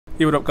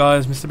Yo, what up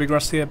guys,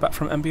 MrBigRuss here, back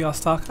from MBR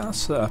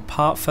Starcast,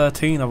 part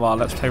 13 of our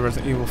Let's Play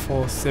Resident Evil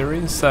 4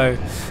 series. So,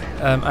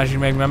 as you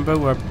may remember,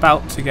 we're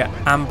about to get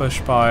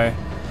ambushed by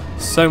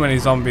so many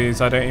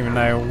zombies, I don't even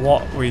know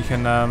what we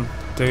can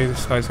do.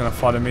 This guy's going to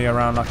follow me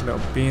around like a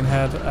little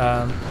beanhead.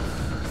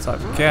 So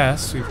I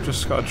guess we've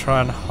just got to try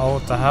and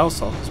hold the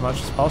house off as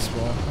much as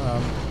possible.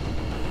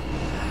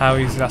 How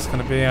easy that's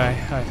going to be, I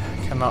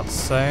cannot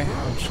say.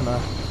 I'm just going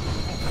to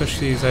push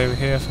these over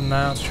here for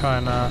now to try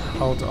and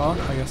hold it off.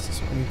 I guess that's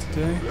what we need to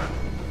do.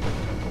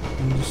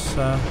 And just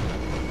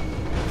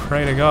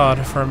pray to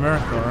God for a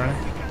miracle, really.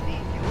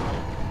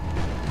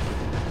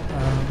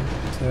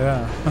 So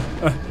yeah.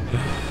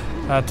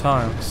 Bad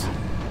times.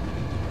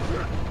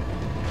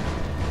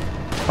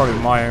 Probably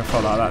my own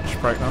fault that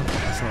just broke them.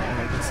 That's not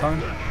a good sign.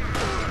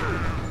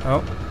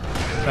 Oh,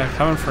 they're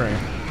coming through.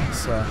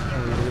 That's a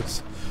really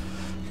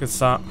good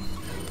start.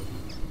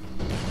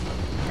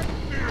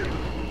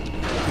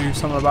 Do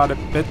something about it,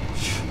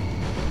 bitch.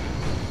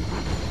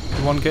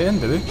 Did one get in,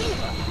 did he?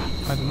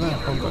 I don't know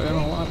if one got in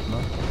or what happened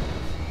there.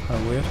 Kind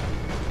of weird.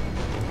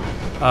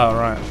 Oh,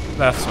 right.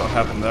 That's what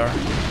happened there.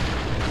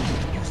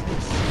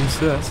 Who's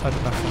this? I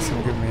don't know if that's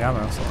going to give me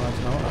ammo or something. I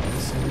don't know what that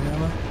is. Any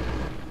ammo?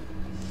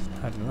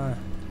 I don't know.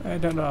 I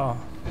don't know.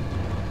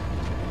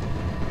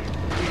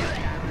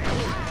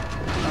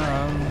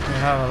 We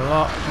have a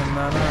lot in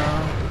there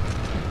now.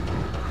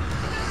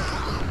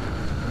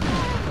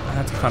 I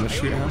had to kind of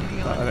shoot him,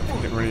 but I don't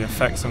think it really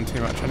affects him too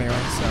much anyway,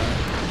 so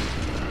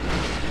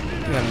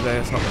at the end of the day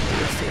it's not the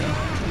biggest deal.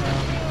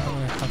 I'm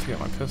going to have to get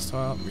my pistol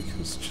out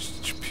because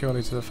just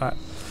purely to the fact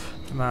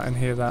I'm out in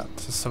here that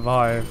to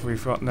survive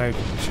we've got no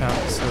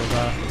chance of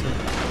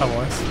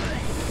otherwise.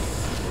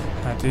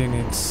 I do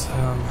need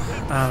some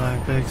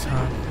ammo big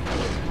time.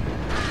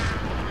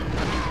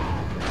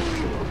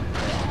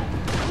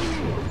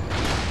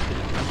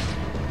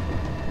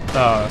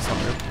 Oh, that's not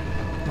good.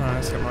 Alright,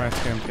 let's get my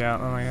TMP out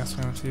then, I guess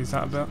we're going to have to use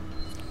that a bit.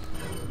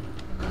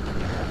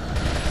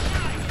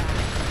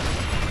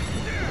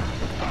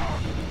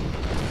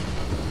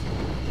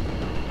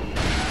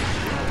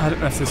 I don't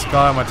know if this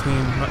guy on my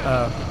team,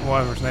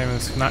 whatever his name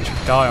is, can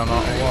actually die or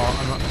not, or what.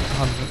 I'm not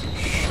 100%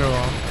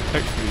 sure.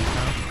 Hopefully you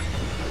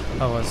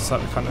can. Otherwise it's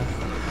like kind of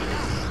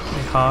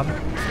really hard.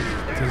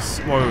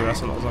 Whoa,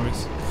 that's a lot of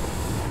zombies.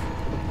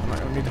 I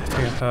might need to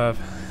take a herb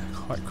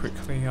quite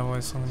quickly,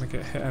 otherwise I'm going to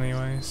get hit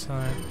anyway, so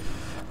I'll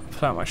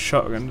pull out my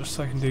shotgun just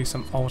so I can do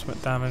some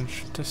ultimate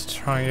damage, just to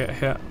try and get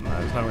hit. No,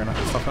 there's no way I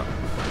can stop it.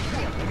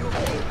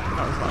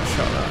 That was a nice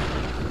shot there.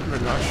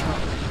 Really nice shot.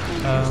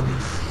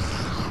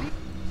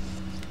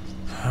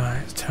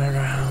 Alright, let's turn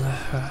around.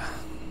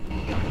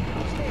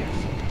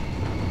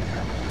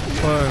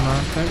 Whoa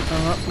man, don't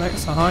come up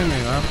next behind me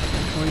man.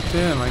 What are you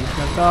doing man? You're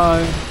gonna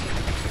die.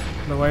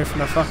 Get away from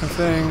the fucking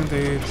thing,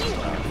 dude. Oh,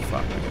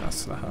 fuck me,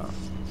 that's the hurt.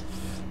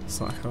 It's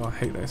not cool, I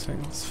hate those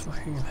things.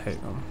 Fucking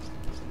hate them.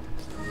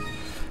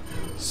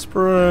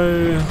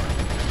 Spray!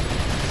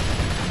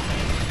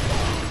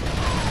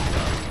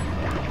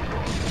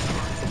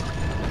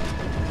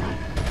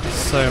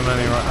 So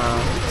many right now.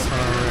 It's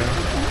unreal.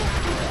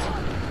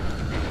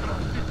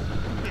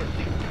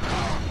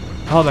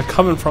 Oh, they're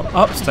coming from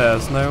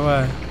upstairs, no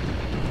way.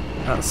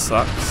 That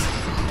sucks.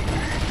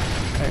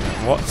 I don't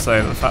know what to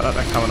say, the fact that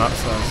they're coming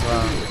upstairs as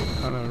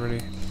well. That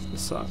really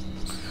sucks.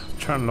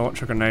 Try and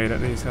launch a grenade at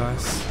these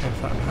guys,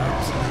 if that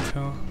helps at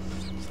all.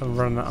 So I'm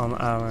running on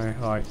ammo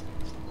like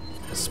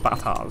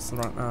spatters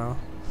right now.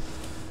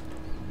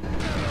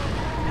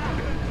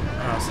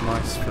 That's a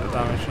nice bit of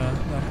damage there.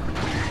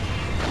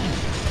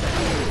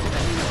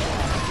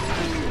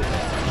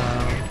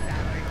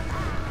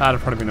 That'd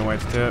have probably been a way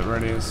to do it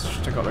really, is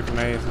just to got the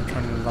grenades and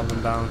trying to lob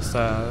them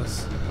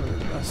downstairs. Probably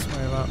the best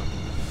way about.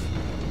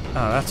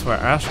 Oh, that's where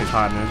Ashley's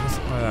hiding is.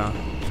 Oh yeah.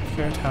 Just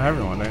go tell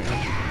everyone, don't you?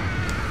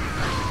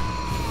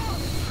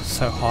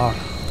 So hard.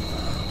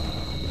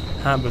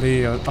 Can't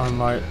believe I'm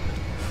like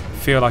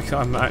feel like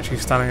I'm actually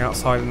standing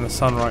outside in the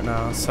sun right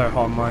now. It's so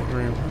hot in my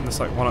room, and it's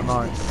like 1 at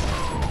night.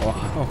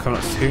 Oh, coming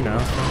up to 2 now.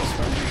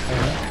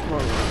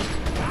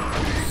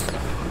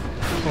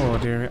 Oh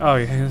dear me. Oh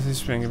yeah,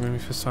 he's been giving me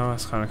for so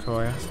that's kind of cool,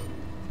 I guess.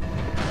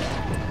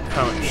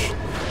 How much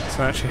it's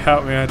gonna actually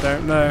help me, I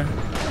don't know.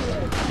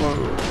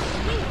 Whoa.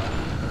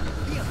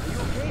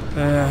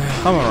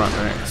 I'm alright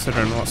with it,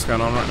 considering what's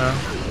going on right now.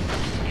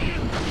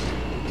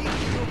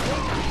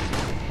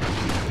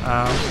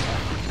 Ow.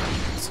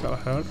 It's gotta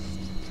hurt.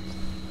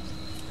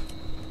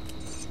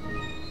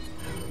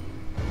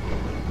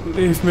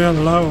 Leave me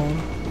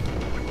alone.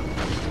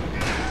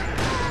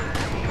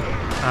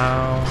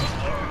 Ow.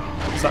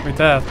 Is that me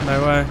dead?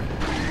 No way.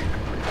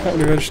 Can't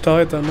believe I just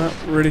died then. That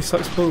really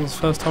sucks balls. It's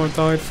the first time I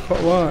died for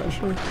quite a while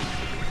actually.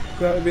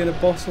 Without being a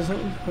boss or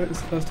something. I think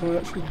it's the first time I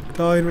actually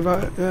died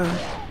without it,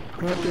 yeah.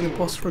 Without being a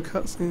boss for a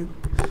cutscene.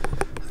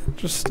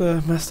 Just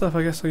messed up.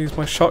 I guess I used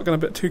my shotgun a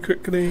bit too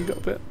quickly. Got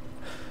a bit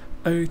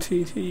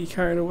OTT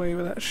carried away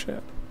with that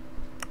shit.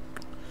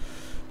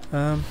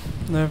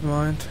 Never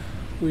mind.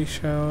 We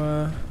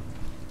shall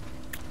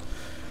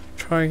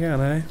try again,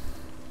 eh?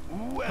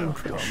 I'm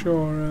pretty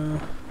sure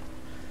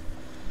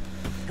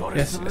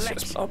Yes,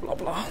 blah blah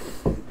blah.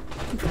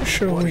 I'm pretty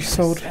sure we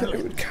sold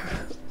it would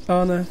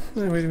oh no,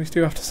 we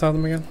do have to sell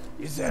them again.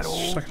 It's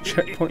just like a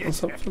checkpoint or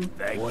something.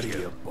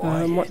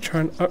 I might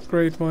try and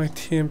upgrade my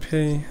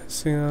TMP,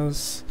 seeing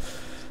as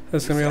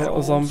there's going to be a lot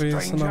of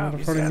zombies and I'm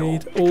going to probably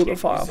need all the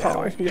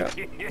firepower I can get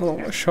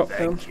along with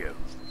shotgun.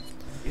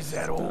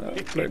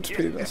 Load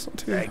speed, that's not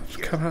too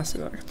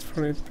capacity, that could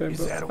probably be a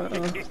bit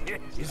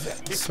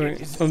better.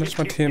 Sweet, unless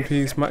my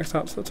TMP's maxed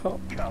out to the top.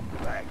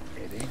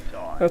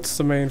 That's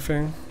the main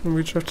thing, and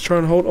we just have to try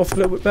and hold off a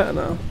little bit better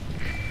now.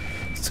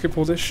 Skip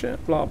all this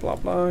shit, blah blah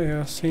blah,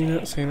 yeah, seen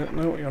it,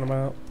 know what you're on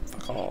about,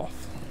 fuck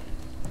off.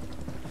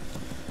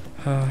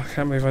 I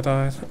can't believe I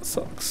died, that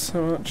sucks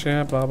so much,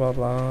 yeah, blah blah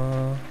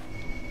blah.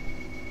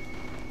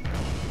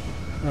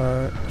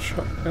 Alright,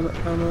 shotgun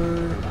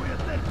ammo.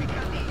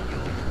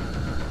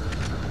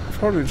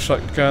 Probably just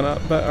like going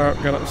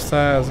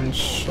upstairs and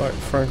just like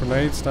throwing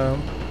grenades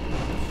down.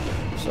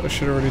 So I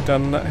should have already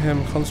done, let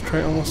him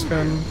concentrate on what's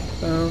going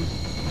down.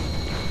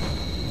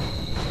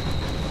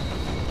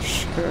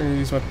 I'm going to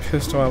use my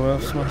pistol ammo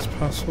as much as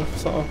possible to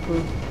start off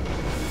with.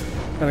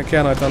 And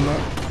again, I've done that.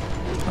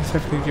 I was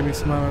hoping he'd give me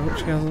some ammo,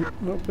 which he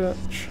hasn't. Little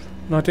bitch.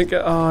 No, I didn't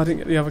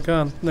get the other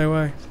gun. No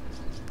way.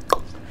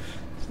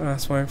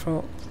 That's my own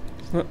fault.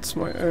 That's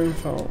my own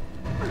fault.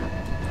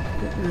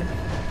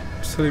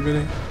 Silly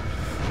Billy.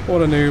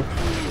 What a noob.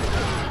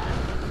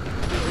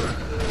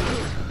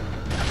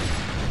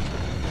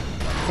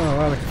 Oh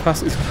wow, the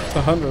capacity's up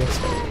to 100 or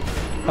so.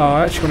 Oh,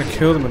 I actually want to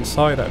kill them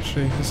inside,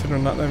 actually,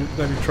 considering that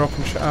they'll be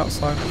dropping shit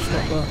outside, which is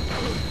not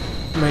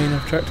the main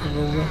objective of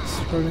all this,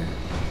 really.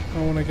 I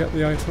want to get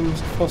the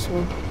items if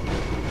possible.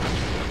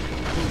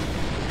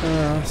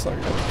 That's not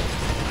good.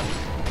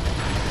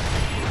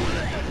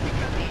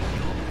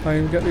 I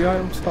even get the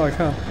items? Oh, I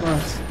can.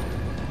 Nice. I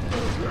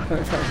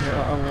don't think I can get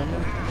that other one,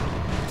 though.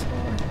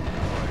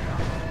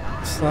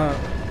 What's that?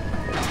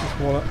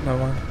 Wallet? Never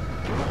mind.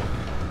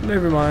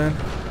 Never mind.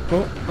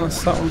 Oh,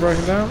 that's that one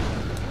broken down.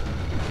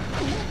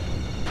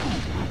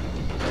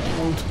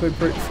 Until they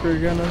break through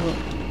again, isn't it?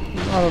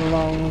 I don't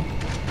know.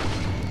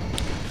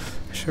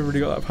 I should have really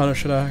got that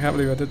Punisher there. I can't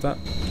believe I did that.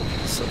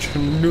 Such a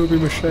newbie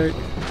mistake.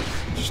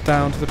 Just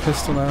down to the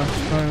pistol now.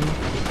 Try and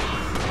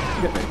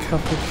get me a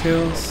couple of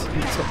kills.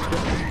 It's up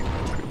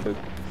to it.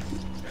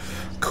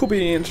 Could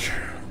be inch.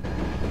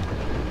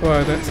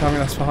 Well, don't tell me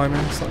that's behind me.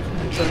 It's like, I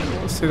don't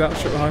want to see that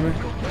shit behind me.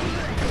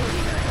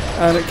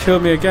 And it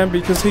killed me again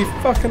because he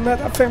fucking let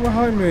that thing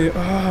behind me.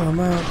 Oh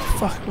man,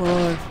 fuck my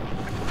life.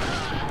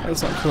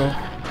 That's not cool.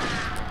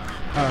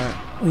 Alright,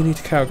 we need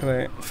to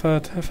calculate.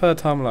 Third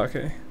time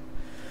lucky.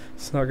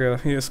 It's not good. I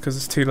think it's because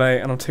it's too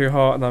late and I'm too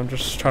hot and I'm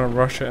just trying to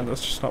rush it and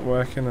it's just not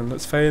working and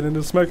it's fading.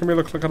 It's making me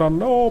look like a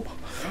noob.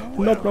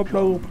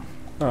 Noob.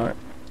 Alright.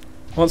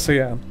 Once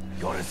again.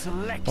 Oh,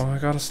 I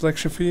got a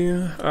selection for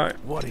you. Alright.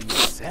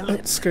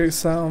 Let's go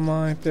sell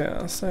my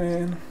bit.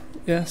 Saying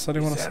yes, I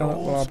do want to sell it.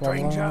 Blah blah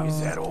blah.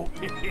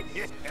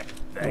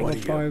 I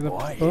want to buy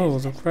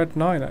the red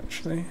 9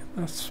 actually.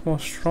 That's more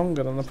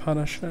stronger than the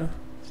Punisher.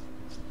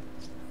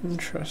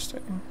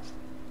 Interesting.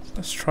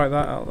 Let's try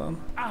that out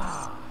then.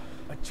 I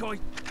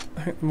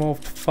think the more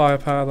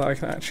firepower that I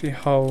can actually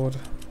hold,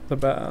 the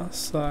better.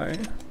 So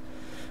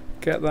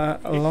get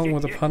that along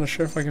with the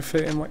Punisher if I can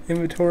fit it in my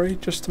inventory,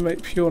 just to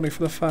make purely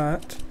for the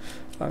fact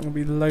that I'm going to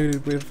be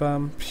loaded with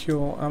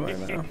pure ammo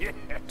now.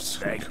 It's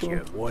pretty cool.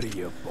 What are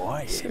you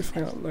buying? See if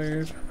I can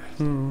upload.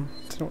 Don't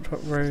know what to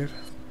upgrade.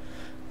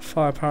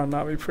 Firepower and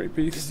that would be pretty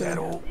beastly. Do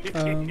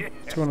you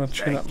want to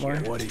tune up my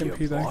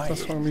TMP though?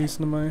 That's what I'm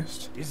using the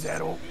most. Tune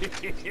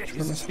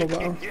this whole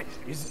battle.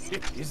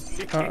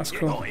 Alright, that's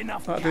cool.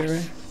 That'll do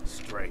me.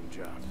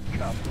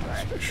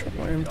 Let's make sure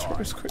my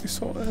inventory is quickly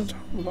sorted.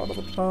 Blah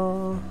blah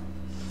blah.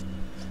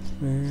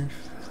 Move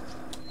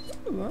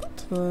that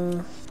to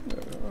there.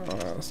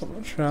 Alright, that's not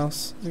much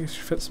else. At least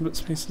you fit some bits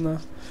and pieces in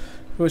there.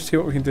 We'll see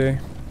what we can do.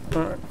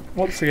 Alright,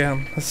 once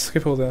again, let's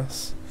skip all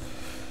this.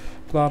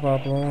 Blah blah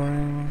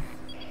blah.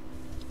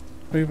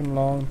 Moving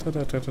along.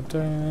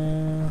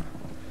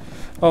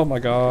 Oh my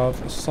god,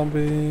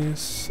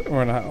 zombies.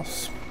 We're in a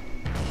house.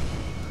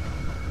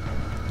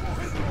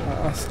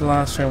 That's the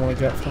last thing I want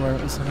to get for the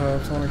moment is the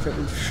herbs. I want to get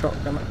the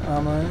shotgun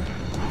ammo.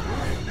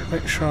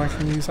 Make sure I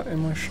can use that in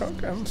my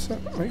shotgun so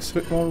it makes a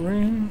bit more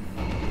room.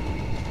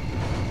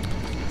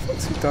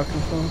 What's he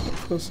ducking for? What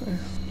pussy?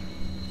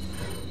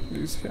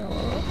 Use the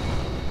ammo.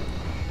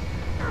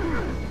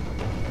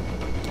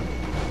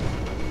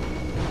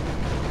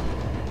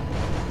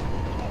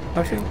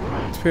 I think,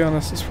 to be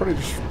honest, it's probably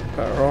just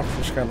better off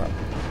just going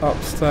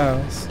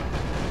upstairs.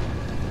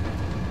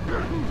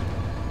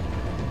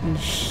 And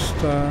just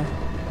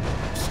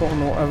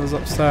sorting whatever's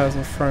upstairs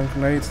and throwing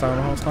grenades down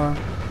the whole time.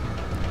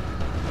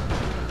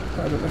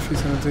 But I don't know if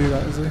he's going to do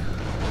that, is he?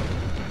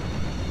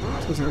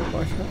 Doesn't look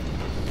like it.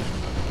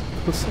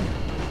 Pussy.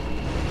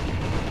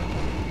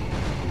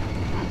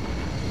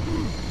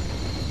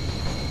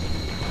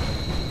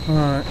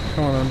 Alright,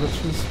 come on then,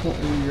 bitches. What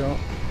have you got?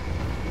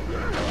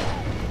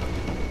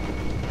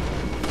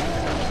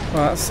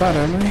 Well, that's sad,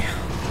 Emily.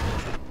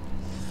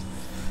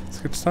 It's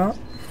a good start.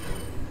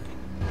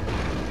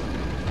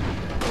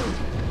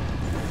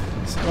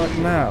 So like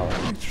now,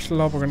 you just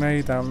lob a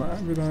grenade down there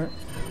and be like,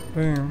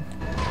 boom.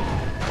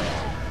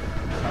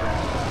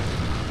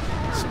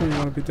 That's all you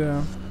want to be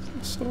doing.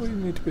 That's all you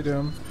need to be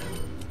doing.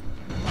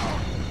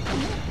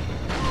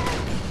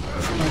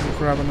 Trying to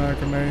grab another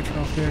grenade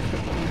off here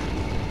quickly.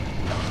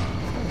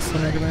 That's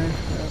another grenade.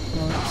 Yeah,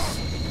 nice.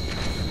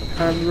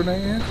 Hand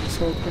grenade,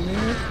 that's all we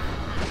need.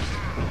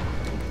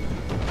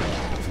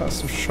 That's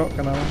some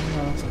shotgun ammo.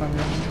 No, that's hand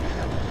grenade.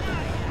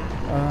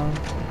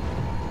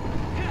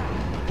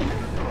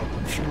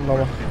 Should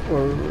lower.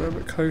 Whoa, a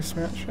bit close to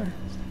me actually.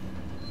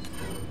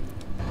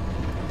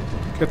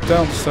 Get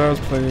downstairs,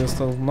 please.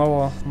 There's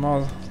no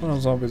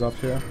zombies up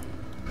here.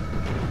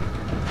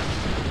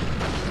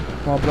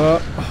 Mob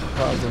that. Oh,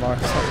 that was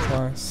nice. That was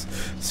nice.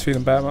 It's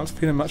feeling better. I'm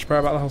feeling much better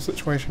about the whole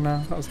situation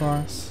now. That was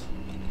nice.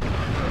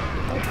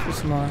 That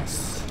was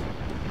nice.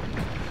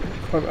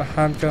 Quite a bit of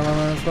handgun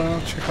ammo as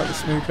well. Check out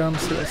this new gun.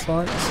 See what it's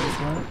like. This is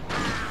right.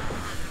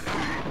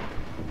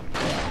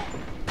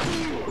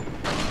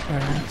 There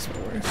it is.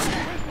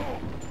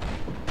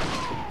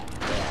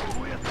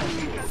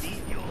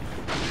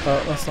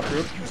 That's not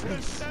good.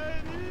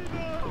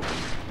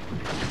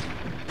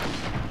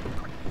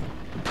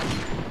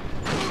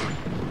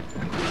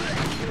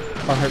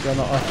 I hope they're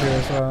not up here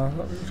as well.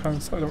 Kind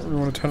of, I don't really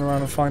want to turn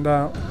around and find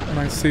out. And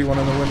I see one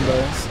in the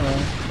window, so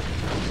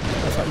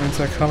if that means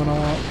they're coming or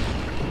what.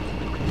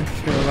 I need to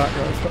kill that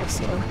guy first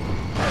though.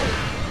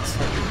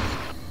 So,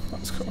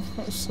 that's cool.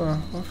 That's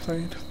well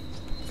played.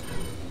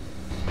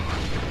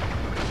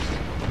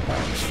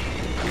 Right,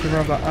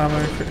 grab that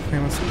ammo quickly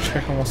and let's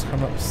check on what's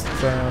coming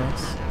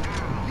upstairs.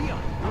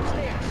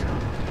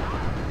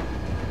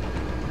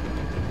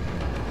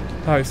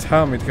 Oh, he's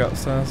telling me to go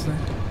upstairs, see?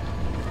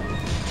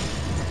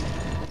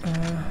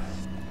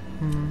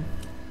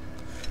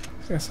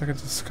 I guess I could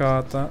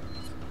discard that.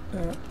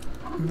 Yeah.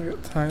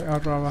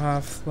 I'd rather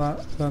have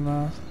that than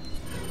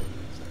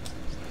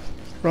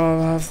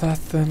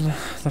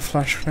the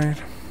flash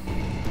grenade.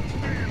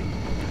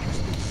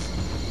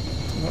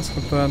 That's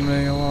gonna burn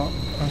me a lot.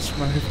 I was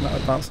hoping that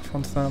I'd bounce off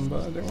onto them,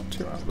 but I didn't want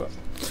to. But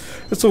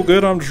it's all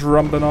good. I'm just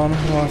rumbling on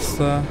whilst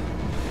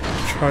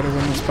try to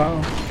win this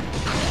battle.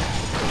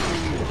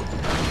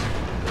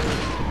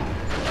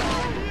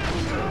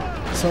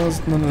 As long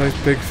as none of those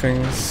big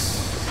things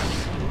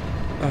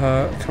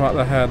come out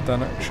their head,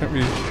 then it shouldn't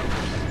be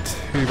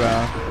too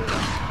bad.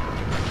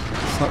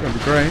 It's not going to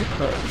be great,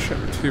 but it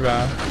shouldn't be too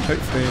bad.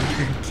 Hopefully we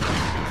can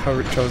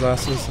cover each other's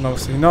asses, and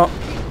obviously not.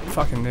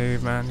 Fucking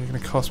noob, man, you're going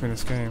to cost me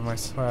this game, I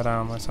swear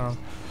down, my son.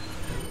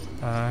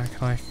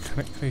 Can I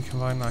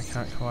combine? No, I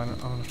can't combine it.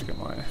 I'm going to have to get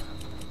my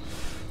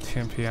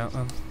TMP out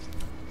then.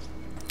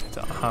 I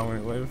don't know how I'm going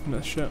to get away with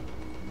this shit.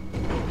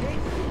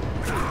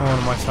 I'm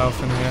cornering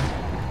myself in here.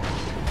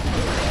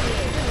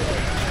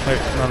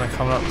 Hope none are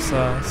coming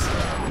upstairs.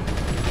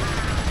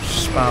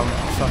 Spam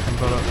fucking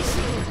bullets.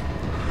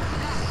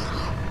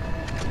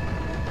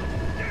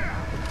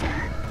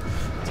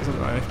 Doesn't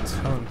look like anything's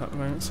coming at the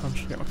moment, so I'm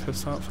just getting my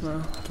pistol out for now. I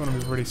don't want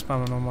to be really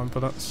spamming all my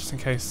bullets just in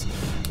case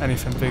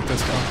anything big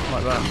does come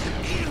like that.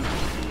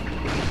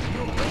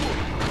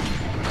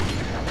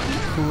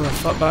 Pull the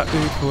fuck back,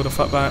 dude. Pull the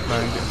fuck back. No,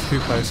 you get too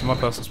close in my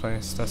personal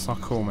space. That's not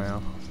cool,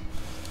 man.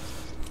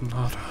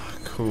 Not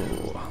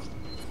cool.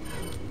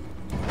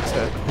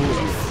 Pull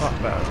the fuck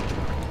back.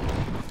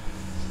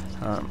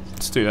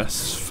 Let's do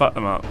this. Fuck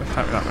them up. There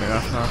can't be that many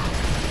left now.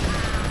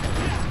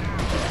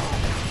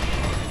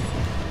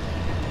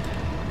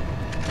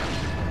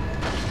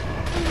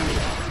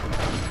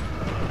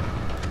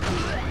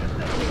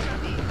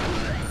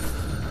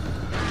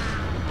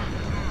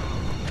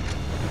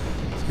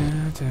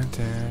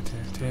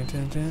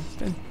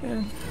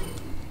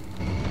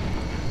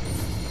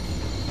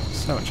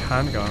 So much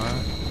hand going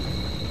on.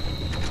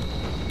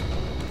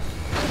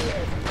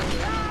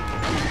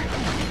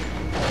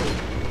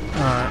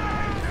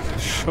 Alright,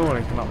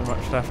 surely cannot be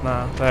much left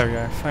now. There we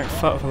go, thank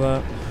fuck for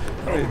that.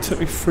 It took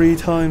me 3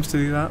 times to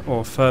do that,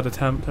 or 3rd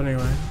attempt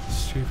anyway.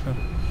 Stupid.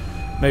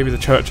 Maybe the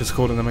church is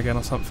calling them again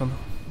or something.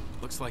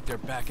 Looks like they're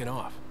backing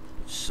off.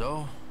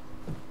 So,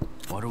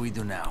 what do we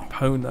do now?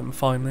 Pwn them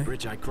finally. The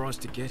bridge I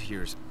crossed to get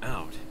here's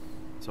out.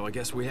 So I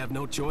guess we have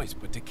no choice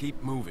but to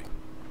keep moving.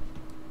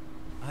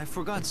 I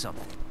forgot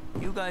something.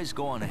 You guys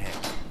go on ahead.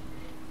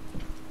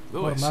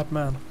 What a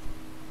madman.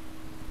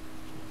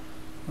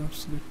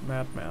 Absolute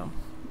madman.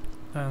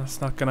 And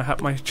it's not gonna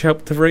help my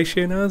help the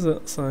ratio now, is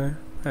it? So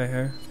hey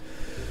ho.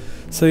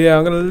 So yeah,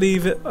 I'm gonna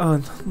leave it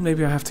on.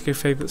 Maybe I have to go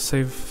save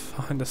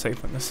behind the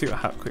save point. Let's see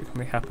what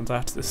quickly happens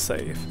after this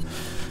save.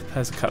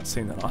 There's a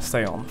cutscene that I'll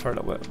stay on for a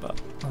little bit, but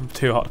I'm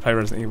too hot to play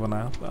Resident Evil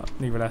now. But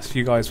nevertheless,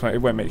 you guys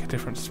it won't make a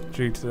difference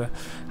due to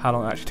how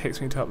long it actually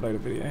takes me to upload a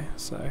video.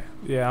 So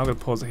yeah, I'm gonna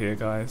pause it here,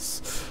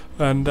 guys,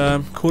 and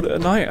call it a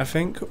night, I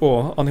think.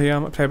 Or on here, I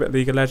might play a bit of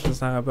League of Legends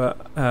now,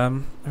 but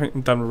I think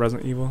I'm done with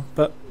Resident Evil.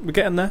 But we're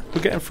getting there. We're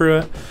getting through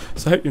it.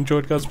 So I hope you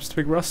enjoyed, guys.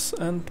 MrBigRuss,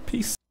 and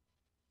peace.